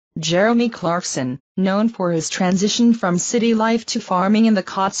Jeremy Clarkson, known for his transition from city life to farming in the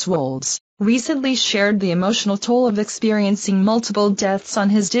Cotswolds, recently shared the emotional toll of experiencing multiple deaths on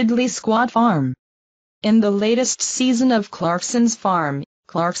his diddly squat farm. In the latest season of Clarkson's Farm,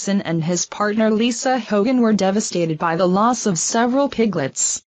 Clarkson and his partner Lisa Hogan were devastated by the loss of several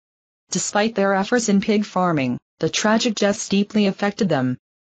piglets. Despite their efforts in pig farming, the tragic deaths deeply affected them.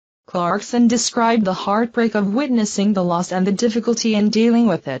 Clarkson described the heartbreak of witnessing the loss and the difficulty in dealing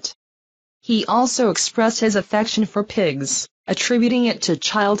with it. He also expressed his affection for pigs, attributing it to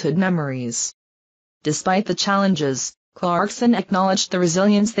childhood memories. Despite the challenges, Clarkson acknowledged the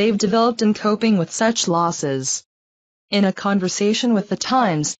resilience they've developed in coping with such losses. In a conversation with The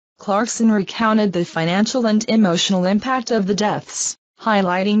Times, Clarkson recounted the financial and emotional impact of the deaths,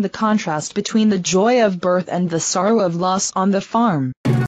 highlighting the contrast between the joy of birth and the sorrow of loss on the farm.